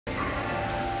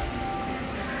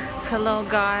Hello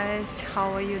guys,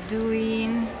 how are you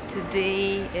doing?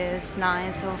 Today is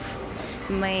 9th of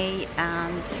May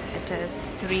and it is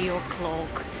 3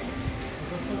 o'clock,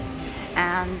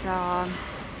 and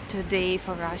today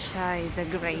for Russia is a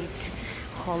great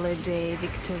holiday,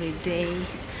 Victory Day,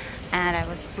 and I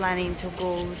was planning to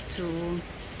go to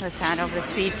the center of the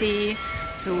city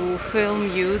to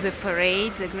film you the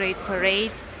parade, the great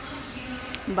parade,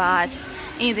 but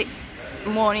in the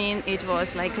morning it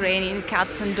was like raining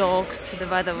cats and dogs, the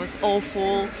weather was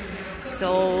awful,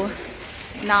 so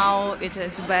now it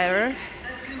is better,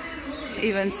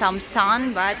 even some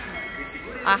sun, but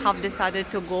I have decided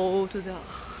to go to the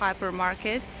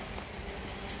hypermarket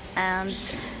and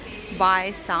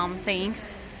buy some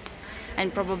things,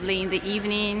 and probably in the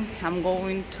evening I'm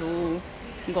going to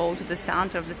go to the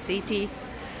center of the city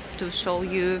to show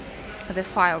you the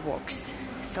fireworks.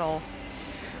 So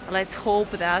let's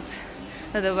hope that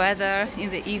the weather in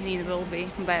the evening will be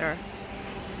better.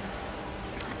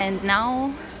 And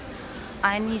now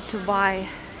I need to buy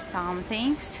some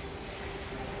things,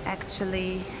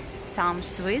 actually some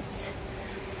sweets,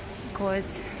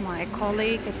 because my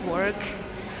colleague at work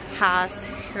has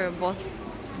her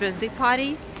birthday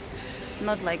party.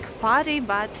 Not like party,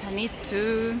 but I need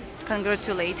to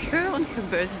congratulate her on her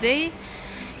birthday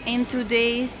in 2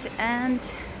 days, and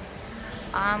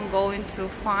I'm going to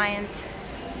find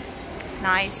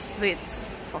nice sweets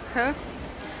for her,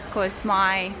 because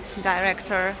my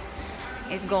director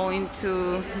is going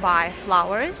to buy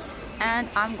flowers and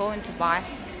I'm going to buy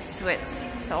sweets.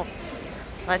 So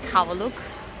let's have a look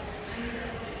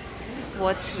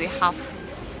what we have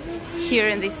here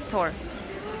in this store.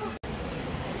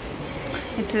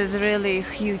 It is really a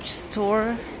huge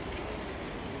store.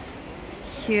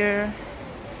 Here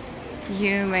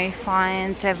you may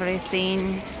find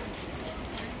everything,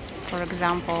 for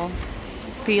example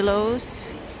pillows,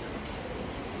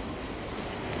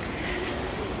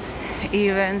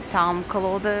 even some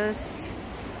clothes,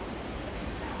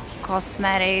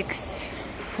 cosmetics,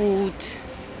 food,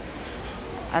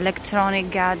 electronic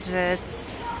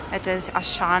gadgets. It is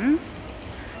Auchan.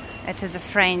 It is a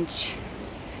French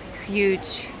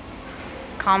huge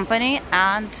company,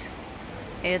 and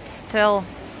it still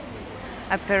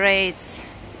operates,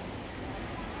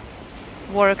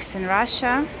 works in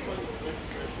Russia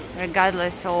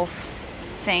regardless of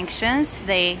sanctions.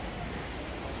 They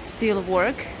still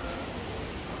work.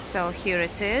 So here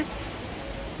it is,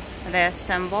 their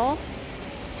symbol.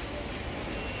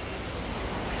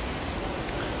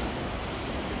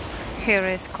 Here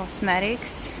is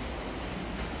cosmetics.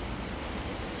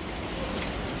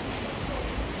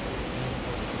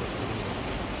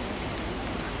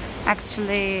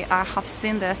 Actually, I have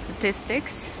seen the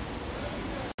statistics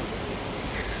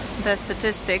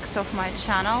of my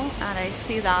channel, and I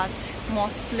see that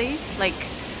mostly like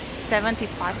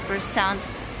 75%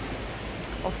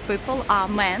 of people are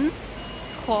men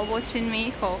who are watching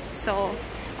me, so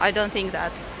I don't think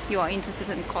that you are interested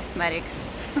in cosmetics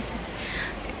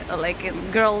like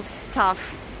in girls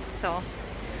stuff, so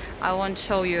I won't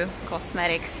show you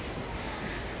cosmetics.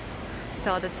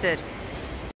 So that's it.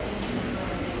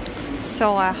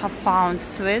 So I have found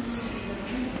sweets,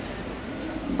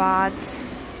 but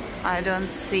I don't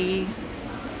see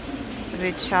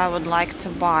which I would like to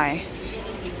buy.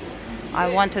 I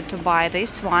wanted to buy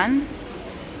this one,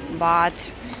 but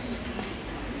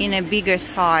in a bigger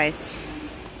size,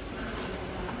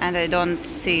 and I don't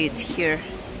see it here.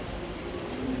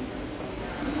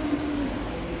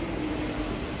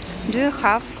 Do you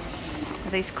have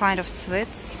this kind of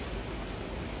sweets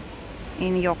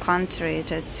in your country?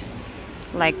 It is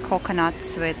like coconut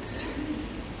sweets.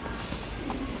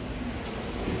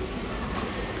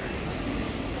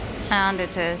 And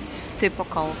it is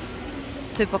typical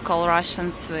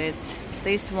Russian sweets.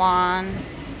 This one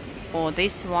or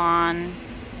this one,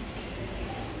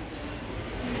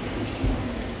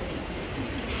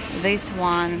 this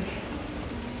one,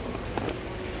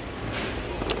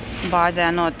 but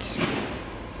they're not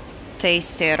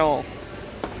tasty at all.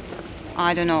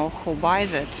 I don't know who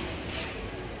buys it.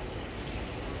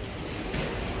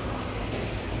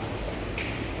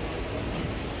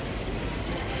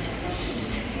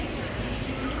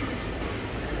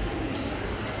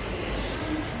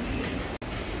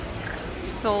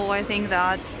 So I think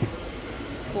that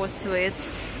for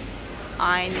sweets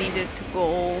I needed to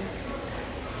go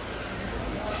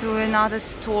to another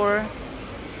store,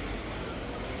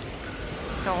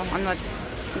 so I'm not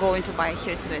going to buy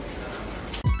here sweets.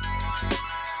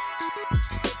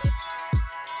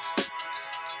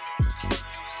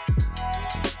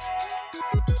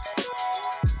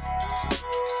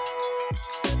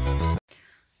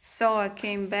 So I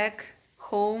came back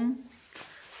home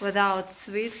without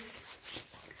sweets.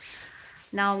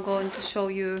 Now I'm going to show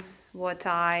you what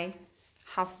I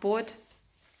have bought,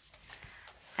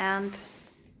 and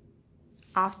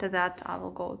after that I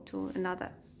will go to another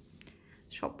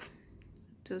shop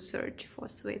to search for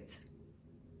sweets.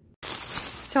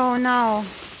 So now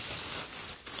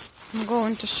I'm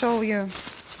going to show you.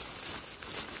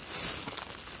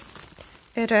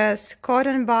 It is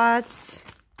cotton buds,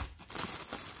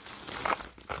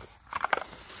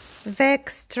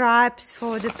 wax stripes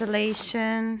for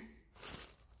depilation,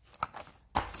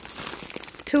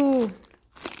 2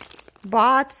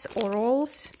 buds or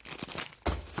rolls,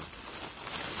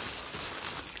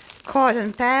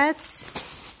 cotton pads,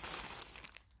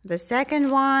 the second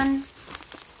one,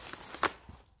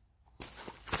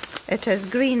 it is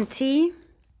green tea,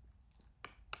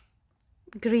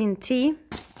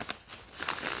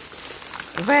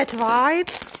 wet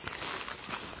wipes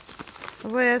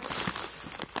with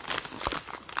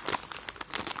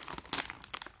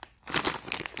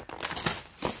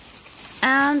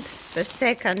and the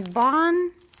second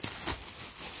bun,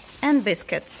 and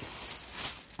biscuits.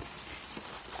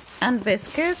 And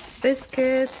biscuits.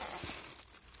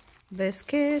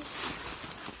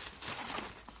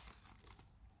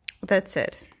 That's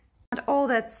it. And all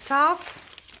that stuff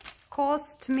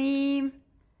cost me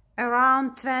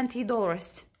around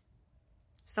 $20.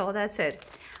 So that's it.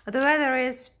 The weather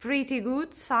is pretty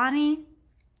good, sunny.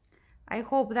 I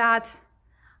hope that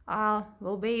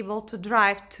we'll be able to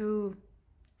drive to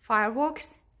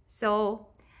fireworks. So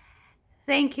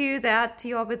thank you that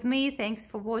you are with me. Thanks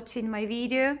for watching my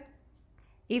video.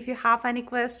 If you have any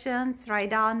questions,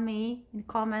 write down me in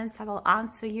comments. I will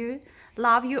answer you.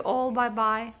 Love you all. Bye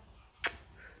bye.